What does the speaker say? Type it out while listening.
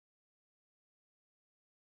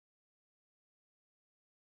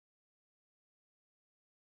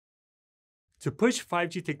To push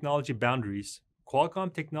 5G technology boundaries,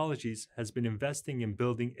 Qualcomm Technologies has been investing in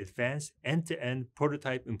building advanced end-to-end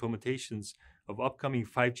prototype implementations of upcoming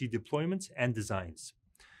 5G deployments and designs.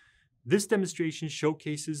 This demonstration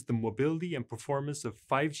showcases the mobility and performance of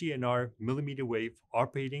 5G NR mmWave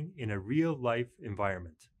operating in a real-life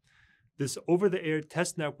environment. This over-the-air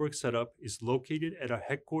test network setup is located at our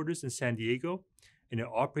headquarters in San Diego, and it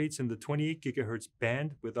operates in the 28 GHz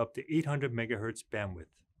band with up to 800 MHz bandwidth.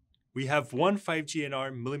 We have one 5G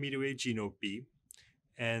NR mmWave G-Node B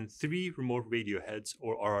and 3 remote radio heads,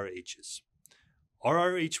 or RRHs.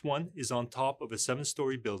 RRH1 is on top of a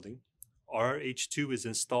 7-story building, RRH2 is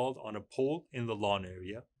installed on a pole in the lawn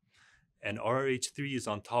area, and RRH3 is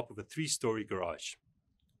on top of a 3-story garage.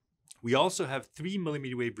 We also have 3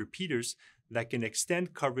 mmWave repeaters that can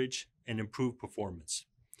extend coverage and improve performance.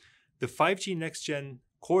 The 5G Next-Gen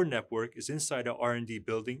core network is inside our R&D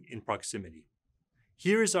building in proximity.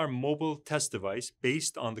 Here is our mobile test device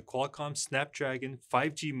based on the Qualcomm Snapdragon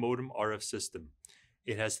 5G modem-RF system.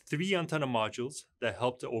 It has 3 antenna modules that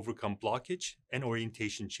help to overcome blockage and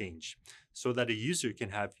orientation change so that a user can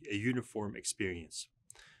have a uniform experience.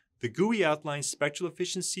 The GUI outlines spectral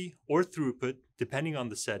efficiency or throughput, depending on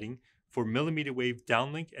the setting, for mmWave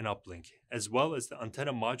downlink and uplink, as well as the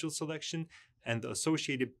antenna module selection and the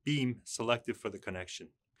associated beam selected for the connection.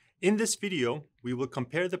 In this video, we will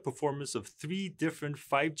compare the performance of 3 different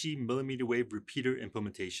 5G mmWave repeater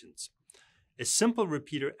implementations. A simple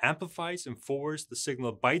repeater amplifies and forwards the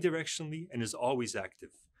signal bidirectionally and is always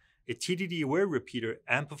active. A TDD-aware repeater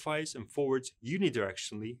amplifies and forwards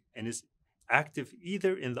unidirectionally and is active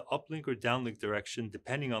either in the uplink or downlink direction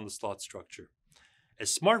depending on the slot structure. A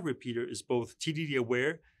smart repeater is both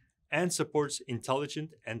TDD-aware and supports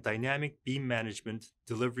intelligent and dynamic beam management,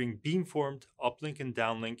 delivering beamformed uplink and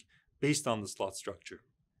downlink based on the slot structure.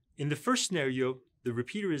 In the first scenario, the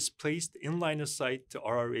repeater is placed in line of sight to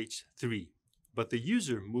RRH3, but the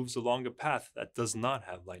user moves along a path that does not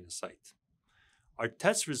have line of sight. Our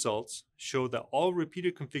test results show that all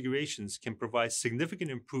repeater configurations can provide significant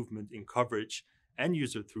improvement in coverage and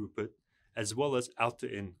user throughput, as well as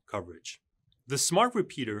out-to-in coverage. The smart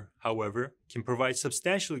repeater, however, can provide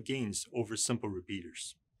substantial gains over simple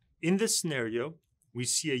repeaters. In this scenario, we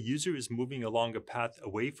see a user is moving along a path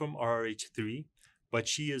away from RRH3, but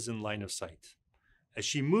she is in line of sight. As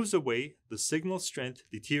she moves away, the signal strength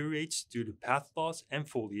deteriorates due to path loss and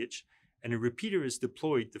foliage, and a repeater is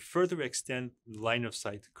deployed to further extend the line of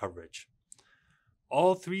sight coverage.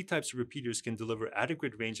 All 3 types of repeaters can deliver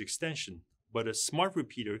adequate range extension, but a smart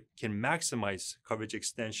repeater can maximize coverage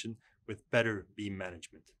extension with better beam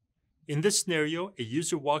management. In this scenario, a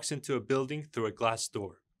user walks into a building through a glass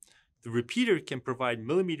door. The repeater can provide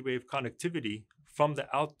mmWave connectivity from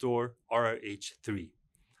the outdoor RRH3.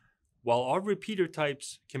 While all repeater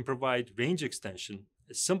types can provide range extension,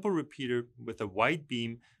 a simple repeater with a wide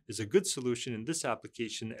beam is a good solution in this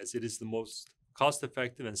application as it is the most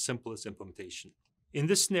cost-effective and simplest implementation. In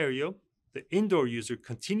this scenario, the indoor user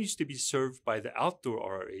continues to be served by the outdoor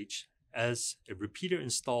RRH as a repeater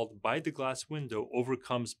installed by the glass window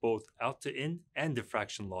overcomes both out-to-in and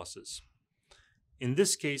diffraction losses. In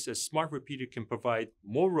this case, a smart repeater can provide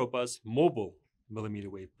more robust mobile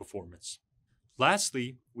mmWave performance.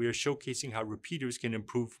 Lastly, we are showcasing how repeaters can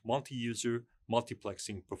improve multi-user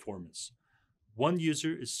multiplexing performance. One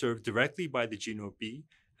user is served directly by the G-Node B,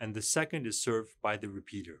 and the second is served by the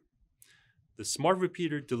repeater. The smart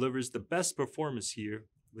repeater delivers the best performance here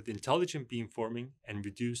with intelligent beamforming and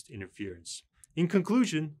reduced interference. In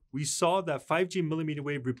conclusion, we saw that 5G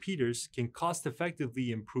mmWave repeaters can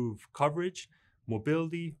cost-effectively improve coverage,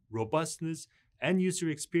 mobility, robustness, and user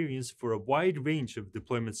experience for a wide range of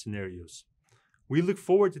deployment scenarios. We look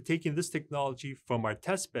forward to taking this technology from our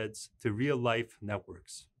test beds to real-life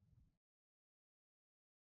networks.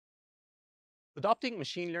 Adopting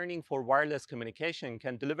machine learning for wireless communication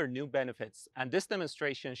can deliver new benefits, and this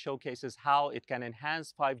demonstration showcases how it can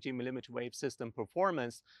enhance 5G mmWave system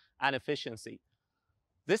performance and efficiency.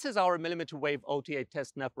 This is our mmWave OTA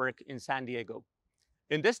test network in San Diego.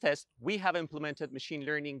 In this test, we have implemented machine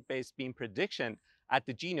learning-based beam prediction at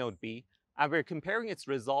the G-Node B, and we're comparing its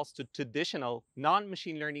results to traditional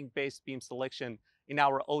non-machine learning-based beam selection in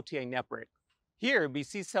our OTA network. Here, we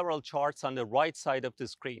see several charts on the right side of the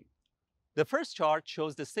screen. The first chart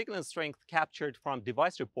shows the signal strength captured from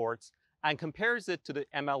device reports and compares it to the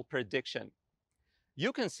ML prediction.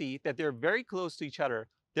 You can see that they're very close to each other,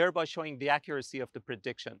 thereby showing the accuracy of the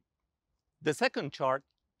prediction. The second chart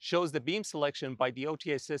shows the beam selection by the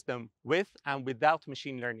OTA system with and without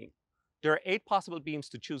machine learning. There are 8 possible beams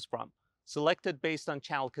to choose from, selected based on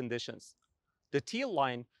channel conditions. The teal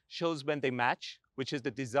line shows when they match, which is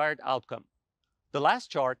the desired outcome. The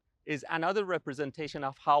last chart is another representation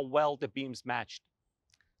of how well the beams matched.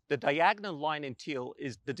 The diagonal line in teal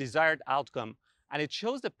is the desired outcome, and it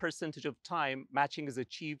shows the percentage of time matching is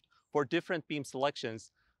achieved for different beam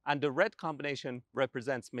selections, and the red combination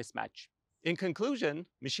represents mismatch. In conclusion,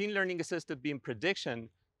 machine learning-assisted beam prediction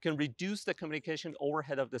can reduce the communication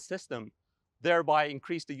overhead of the system, thereby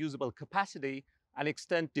increase the usable capacity and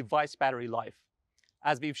extend device battery life.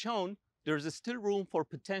 As we've shown, there is still room for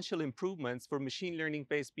potential improvements for machine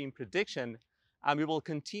learning-based beam prediction, and we will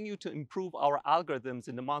continue to improve our algorithms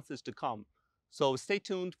in the months to come. So stay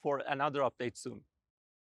tuned for another update soon.